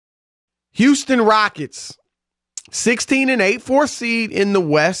Houston Rockets, 16-8, 4th seed in the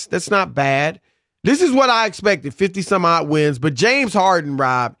West. That's not bad. This is what I expected, 50-some-odd wins. But James Harden,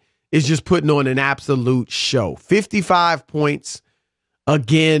 Rob, is just putting on an absolute show. 55 points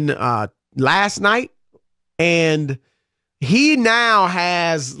again last night. And he now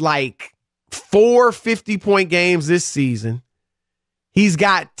has like 4 50-point games this season. He's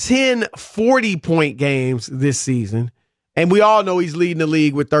got 10 40-point games this season. And we all know he's leading the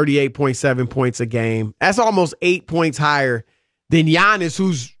league with 38.7 points a game. That's almost 8 points higher than Giannis,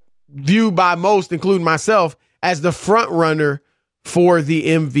 who's viewed by most, including myself, as the front runner for the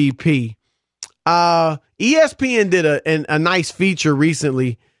MVP. ESPN did a nice feature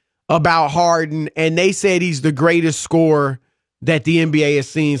recently about Harden, and they said he's the greatest scorer that the NBA has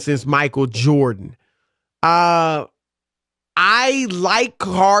seen since Michael Jordan. I like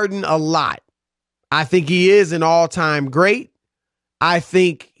Harden a lot. I think he is an all-time great. I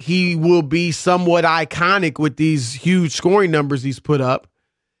think he will be somewhat iconic with these huge scoring numbers he's put up.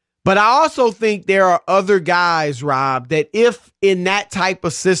 But I also think there are other guys, Rob, that if in that type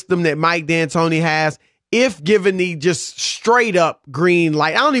of system that Mike D'Antoni has, if given the just straight up green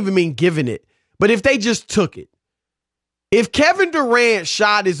light, I don't even mean giving it, but if they just took it, if Kevin Durant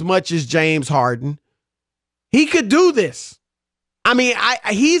shot as much as James Harden, he could do this. I mean,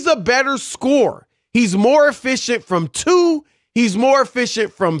 he's a better scorer. He's more efficient from 2. He's more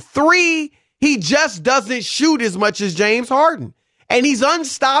efficient from 3. He just doesn't shoot as much as James Harden. And he's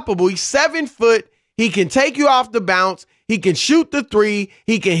unstoppable. He's 7 foot. He can take you off the bounce. He can shoot the 3.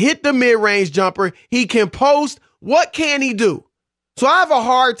 He can hit the mid-range jumper. He can post. What can he do? So I have a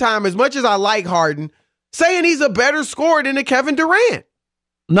hard time, as much as I like Harden, saying he's a better scorer than a Kevin Durant.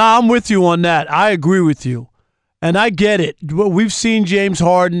 No, I'm with you on that. I agree with you. And I get it. We've seen James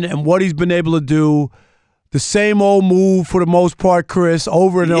Harden and what he's been able to do. The same old move for the most part, Chris,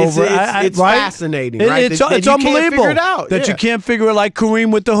 over and over. It's right? fascinating, right? It's unbelievable that you can't figure it, like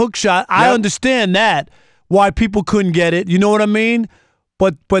Kareem with the hook shot. Yep. I understand that, why people couldn't get it. You know what I mean?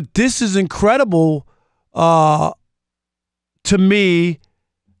 But this is incredible to me,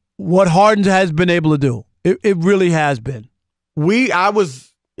 what Harden has been able to do. It really has been. I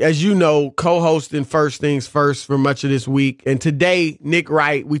was, as you know, co-hosting First Things First for much of this week. And today, Nick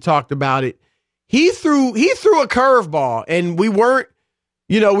Wright, we talked about it. He threw a curveball, and we were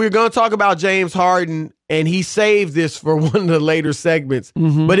going to talk about James Harden, and he saved this for one of the later segments.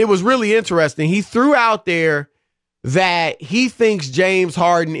 Mm-hmm. But it was really interesting. He threw out there that he thinks James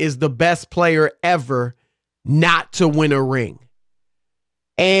Harden is the best player ever not to win a ring.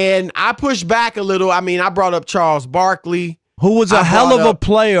 And I pushed back a little. I mean, I brought up Charles Barkley, who was a hell of a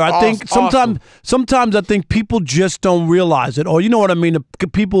player. I think sometimes I think people just don't realize it. Or you know what I mean? The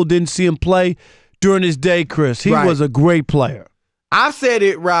people didn't see him play during his day, Chris. He was a great player. I've said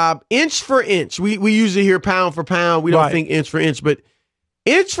it, Rob, inch for inch. We usually hear pound for pound. We don't think inch for inch. But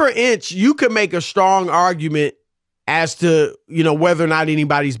inch for inch, you could make a strong argument as to, whether or not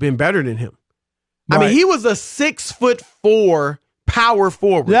anybody's been better than him. Right. I mean, he was a 6'4" power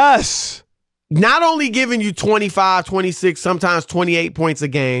forward. Yes. Not only giving you 25, 26, sometimes 28 points a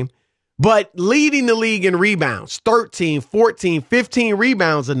game, but leading the league in rebounds, 13, 14, 15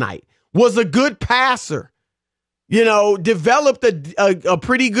 rebounds a night. Was a good passer, developed a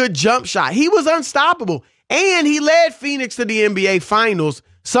pretty good jump shot. He was unstoppable. And he led Phoenix to the NBA Finals,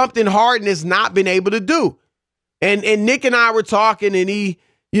 something Harden has not been able to do. And Nick and I were talking, and he,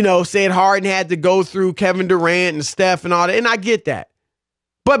 said Harden had to go through Kevin Durant and Steph and all that. And I get that.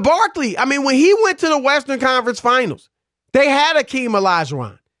 But Barkley, I mean, when he went to the Western Conference Finals, they had Akeem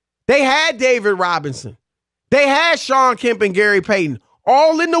Olajuwon. They had David Robinson. They had Sean Kemp and Gary Payton.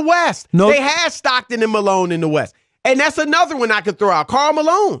 All in the West. They had Stockton and Malone in the West. And that's another one I could throw out. Karl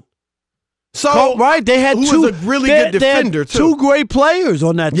Malone. So, they had who was a really good defender, too. 2 great players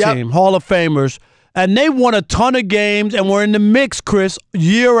on that team, Hall of Famers. And they won a ton of games and were in the mix, Chris,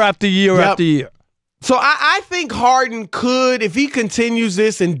 year after year after year. So I think Harden could, if he continues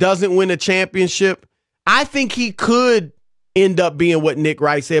this and doesn't win a championship, I think he could end up being what Nick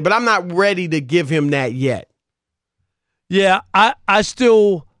Wright said. But I'm not ready to give him that yet. Yeah, I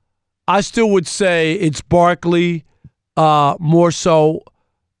still would say it's Barkley more so,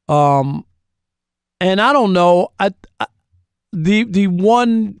 and I don't know. The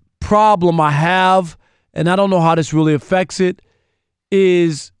one problem I have, and I don't know how this really affects it,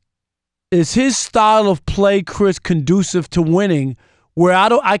 is his style of play, Chris, conducive to winning? Where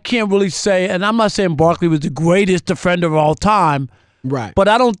I can't really say, and I'm not saying Barkley was the greatest defender of all time, right? But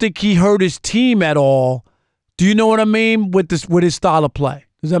I don't think he hurt his team at all. Do you know what I mean with his style of play?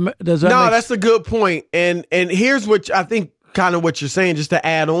 Does that that's a good point. And here's what I think, kind of what you're saying, just to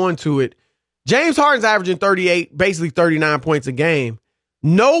add on to it. James Harden's averaging 38, basically 39 points a game.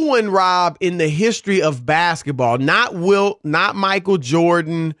 No one, Rob, in the history of basketball, not Wilt, not Michael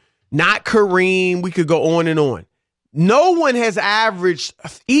Jordan, not Kareem, we could go on and on. No one has averaged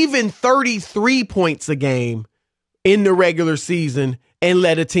even 33 points a game in the regular season and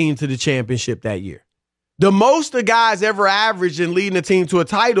led a team to the championship that year. The most the guys ever averaged in leading a team to a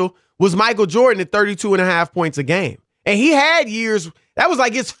title was Michael Jordan at 32.5 points a game. And he had years, that was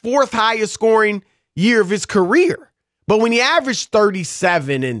like his fourth highest scoring year of his career. But when he averaged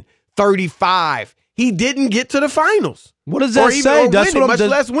 37 and 35, he didn't get to the finals. What does that say? That's what much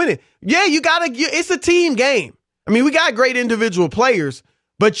less winning. Yeah, it's a team game. I mean, we got great individual players,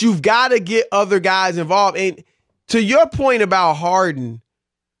 but you've got to get other guys involved. And to your point about Harden,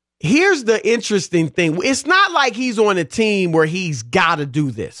 here's the interesting thing. It's not like he's on a team where he's got to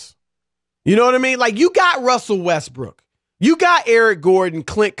do this. You know what I mean? Like, you got Russell Westbrook. You got Eric Gordon,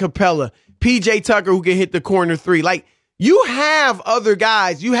 Clint Capella, PJ Tucker, who can hit the corner three. Like, you have other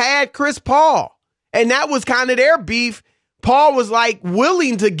guys. You had Chris Paul, and that was kind of their beef. Paul was like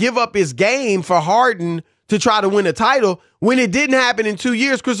willing to give up his game for Harden to try to win a title. When it didn't happen in 2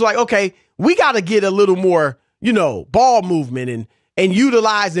 years, Chris was like, okay, we got to get a little more, ball movement and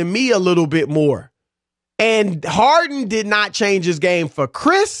utilizing me a little bit more. And Harden did not change his game for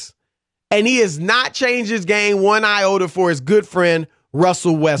Chris, and he has not changed his game one iota for his good friend,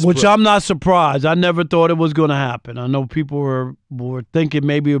 Russell Westbrook. Which I'm not surprised. I never thought it was going to happen. I know people were thinking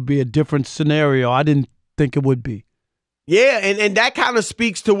maybe it would be a different scenario. I didn't think it would be. Yeah, and that kind of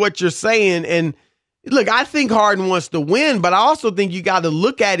speaks to what you're saying. And look, I think Harden wants to win, but I also think you got to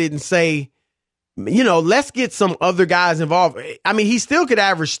look at it and say, let's get some other guys involved. I mean, he still could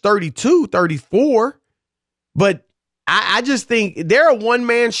average 32, 34, but I just think they're a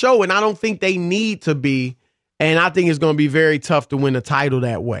one-man show, and I don't think they need to be. And I think it's going to be very tough to win a title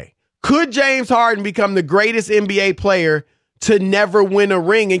that way. Could James Harden become the greatest NBA player to never win a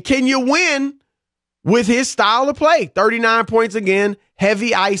ring? And can you win with his style of play? 39 points again,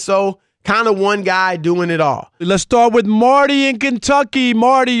 heavy ISO, kind of one guy doing it all. Let's start with Marty in Kentucky.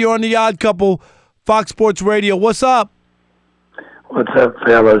 Marty, you're on The Odd Couple, Fox Sports Radio. What's up? What's up,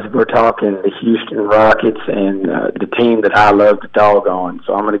 fellas? We're talking the Houston Rockets and the team that I love to dog on,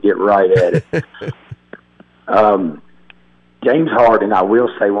 so I'm going to get right at it. James Harden, I will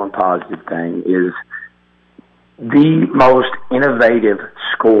say one positive thing, is the most innovative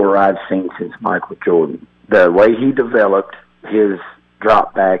scorer I've seen since Michael Jordan. The way he developed his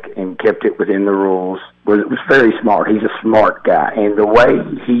drop back and kept it within the rules was very smart. He's a smart guy. And the way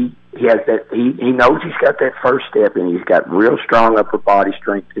he has that, he knows he's got that first step, and he's got real strong upper body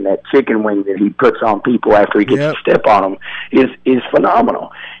strength, and that chicken wing that he puts on people after he gets to step on them is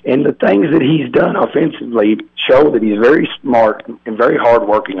phenomenal. And the things that he's done offensively show that he's very smart and very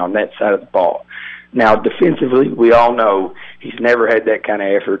hardworking on that side of the ball. Now, defensively, we all know he's never had that kind of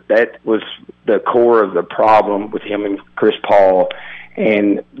effort. That was the core of the problem with him and Chris Paul.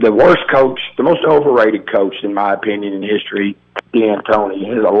 And the worst coach, the most overrated coach, in my opinion, in history, D'Antoni,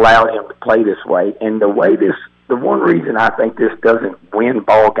 has allowed him to play this way. And the one reason I think this doesn't win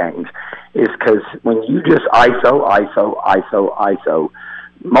ball games is because when you just ISO,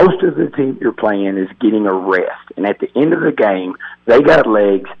 most of the team you're playing is getting a rest. And at the end of the game, they got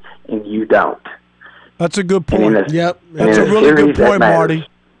legs and you don't. That's a good point. That's a really good point, Marty.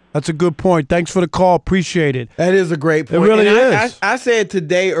 That's a good point. Thanks for the call. Appreciate it. That is a great point. It really is. I said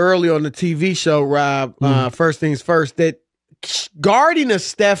today early on the TV show, Rob, First Things First, that guarding a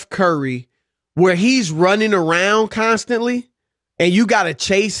Steph Curry where he's running around constantly and you got to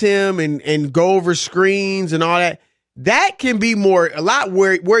chase him and go over screens and all that, that can be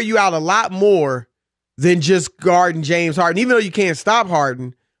wear you out a lot more than just guarding James Harden, even though you can't stop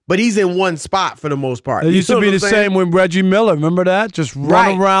Harden. But he's in one spot for the most part. It used to be the same with Reggie Miller. Remember that? Just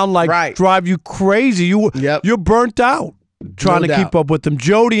run around drive you crazy. You're burnt out trying to keep up with them.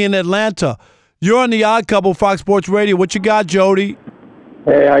 Jody in Atlanta. You're on The Odd Couple, Fox Sports Radio. What you got, Jody?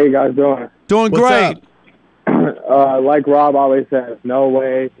 Hey, how you guys doing? Doing great. Like Rob always says, no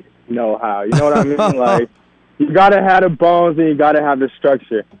way, no how. You know what I mean? Like, you got to have the bones and you got to have the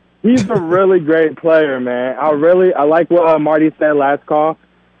structure. He's a really great player, man. I like what Marty said last call.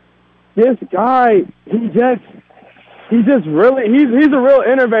 This guy, he's a real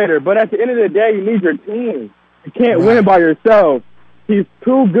innovator, but at the end of the day, you need your team. You can't win by yourself. He's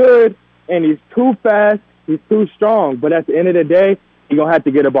too good, and he's too fast, he's too strong, but at the end of the day, you're going to have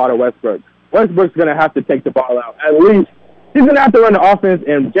to get a ball to Westbrook. Westbrook's going to have to take the ball out. At least, he's going to have to run the offense,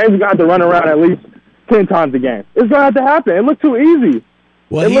 and James is going to have to run around at least 10 times a game. It's going to have to happen. It looks too easy.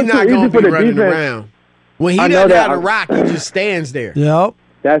 Well, he's not going to be running around. When he doesn't have a rock, he just stands there. Yep.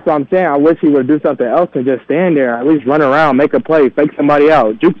 That's what I'm saying. I wish he would do something else and just stand there, at least run around, make a play, fake somebody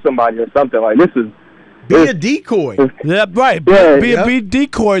out, juke somebody or something. Like, be a decoy. Yeah, right. Yeah, be a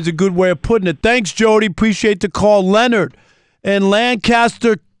decoy is a good way of putting it. Thanks, Jody. Appreciate the call. Leonard in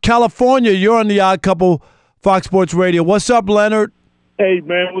Lancaster, California. You're on the Odd Couple Fox Sports Radio. What's up, Leonard? Hey,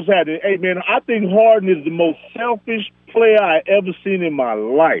 man, what's happening? Hey, man, I think Harden is the most selfish player I ever seen in my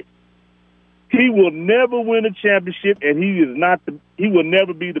life. He will never win a championship, and he will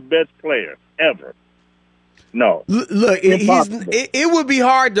never be the best player ever. No. Look, it would be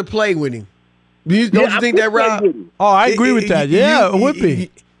hard to play with him. Don't you think that, Rob? Oh, I agree with that. Yeah, it would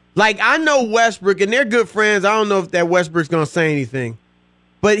be. Like, I know Westbrook, and they're good friends. I don't know if that Westbrook's going to say anything.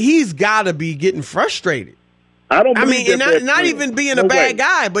 But he's got to be getting frustrated. I mean, not even being a bad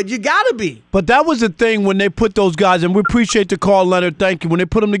guy, but you got to be. But that was the thing when they put those guys, and we appreciate the call, Leonard. Thank you. When they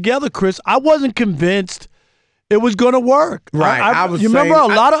put them together, Chris, I wasn't convinced it was going to work. Right. You remember a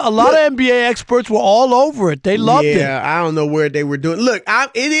lot of NBA experts were all over it. They loved it. Yeah, I don't know where they were doing. Look,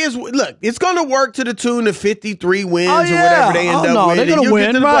 it's going to work to the tune of 53 wins or whatever they end up with. They're going to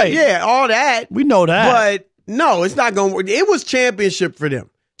win, right? Yeah, all that. We know that. But no, it's not going to work. It was championship for them.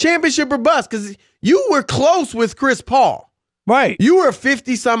 Championship or bust, because you were close with Chris Paul. Right. You were a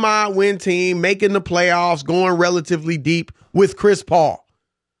 50-some-odd win team, making the playoffs, going relatively deep with Chris Paul.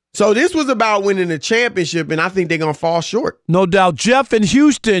 So this was about winning a championship, and I think they're going to fall short. No doubt. Jeff in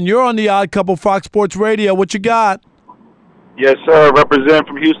Houston, you're on the Odd Couple Fox Sports Radio. What you got? Yes, sir. Representing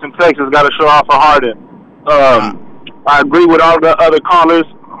from Houston, Texas. Got to show off for Harden. I agree with all the other callers.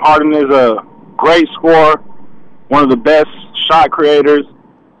 Harden is a great scorer, one of the best shot creators,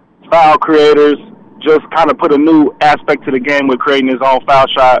 foul creators, just kind of put a new aspect to the game with creating his own foul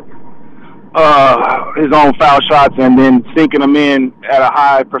shots, and then sinking them in at a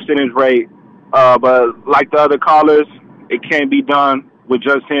high percentage rate. But like the other callers, it can't be done with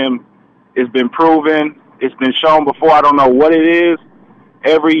just him. It's been proven. It's been shown before. I don't know what it is.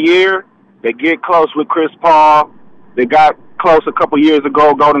 Every year, they get close with Chris Paul. They got close a couple years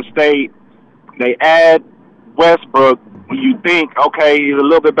ago, Golden State. They add Westbrook. You think, okay, he's a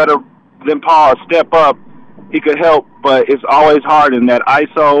little bit better than Paul, step up, he could help, but it's always hard in that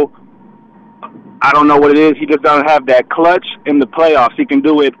ISO. I don't know what it is. He just doesn't have that clutch in the playoffs. He can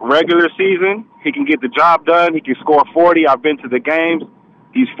do it regular season. He can get the job done. He can score 40. I've been to the games.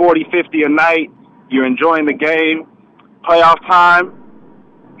 He's 40, 50 a night. You're enjoying the game. Playoff time,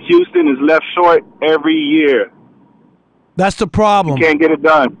 Houston is left short every year. That's the problem. You can't get it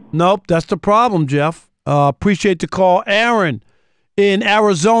done. Nope, that's the problem, Jeff. Appreciate the call. Aaron in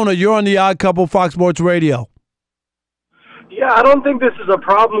Arizona, you're on the Odd Couple Fox Sports Radio. Yeah, I don't think this is a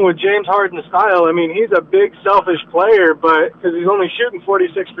problem with James Harden's style. I mean, he's a big, selfish player, but because he's only shooting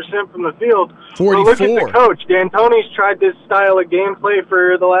 46% from the field. 44. But look at the coach. D'Antoni's tried this style of gameplay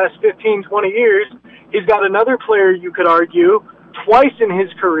for the last 15, 20 years. He's got another player, you could argue, twice in his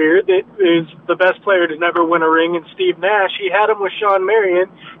career that is the best player to never win a ring in Steve Nash. He had him with Sean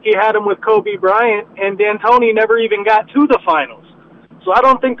Marion. He had him with Kobe Bryant, and D'Antoni never even got to the finals. So I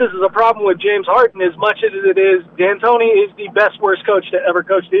don't think this is a problem with James Harden as much as it is D'Antoni is the best worst coach to ever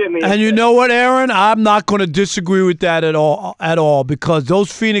coach the NBA. And you know what, Aaron? I'm not going to disagree with that at all, because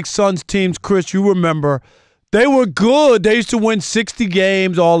those Phoenix Suns teams, Chris, you remember, they were good. They used to win 60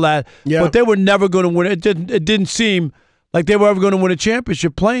 games, all that. Yeah. But they were never going to win. It didn't seem like they were ever going to win a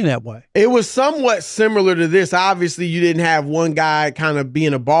championship playing that way. It was somewhat similar to this. Obviously, you didn't have one guy kind of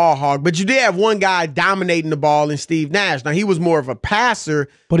being a ball hog, but you did have one guy dominating the ball in Steve Nash. Now, he was more of a passer.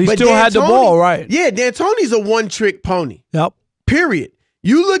 But he still had the ball, right? Yeah, D'Antoni's a one-trick pony. Yep. Period.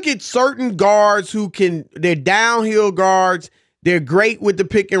 You look at certain guards they're downhill guards. They're great with the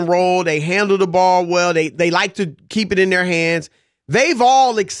pick and roll. They handle the ball well. They like to keep it in their hands. They've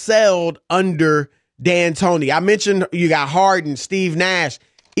all excelled under D'Antoni. I mentioned you got Harden, Steve Nash,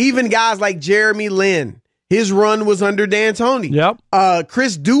 even guys like Jeremy Lin. His run was under D'Antoni. Yep.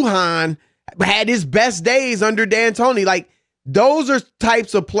 Chris Duhon had his best days under D'Antoni. Like, those are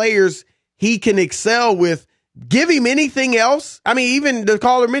types of players he can excel with. Give him anything else. I mean, even the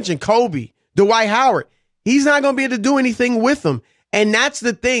caller mentioned Kobe, Dwight Howard. He's not going to be able to do anything with them. And that's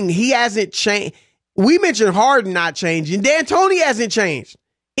the thing. He hasn't changed. We mentioned Harden not changing. D'Antoni hasn't changed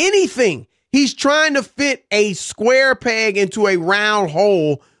anything. He's trying to fit a square peg into a round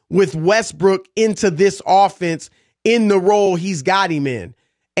hole with Westbrook into this offense in the role he's got him in.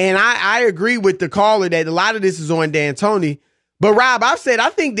 And I agree with the caller that a lot of this is on D'Antoni. But, Rob, I've said I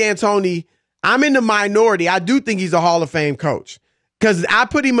think D'Antoni, I'm in the minority. I do think he's a Hall of Fame coach because I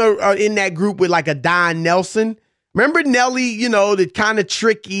put him in that group with like a Don Nelson. Remember Nelly, the kind of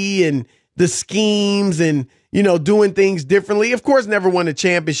tricky and the schemes and, doing things differently. Of course, never won a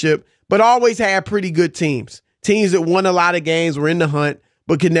championship, but always had pretty good teams. Teams that won a lot of games, were in the hunt,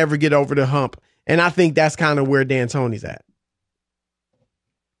 but could never get over the hump. And I think that's kind of where D'Antoni's at.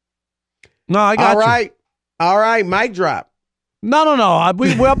 No, I got you. All right, mic drop. No.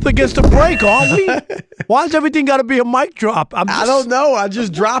 We're up against a break, aren't we? Why does everything got to be a mic drop? I don't know. I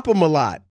just drop them a lot.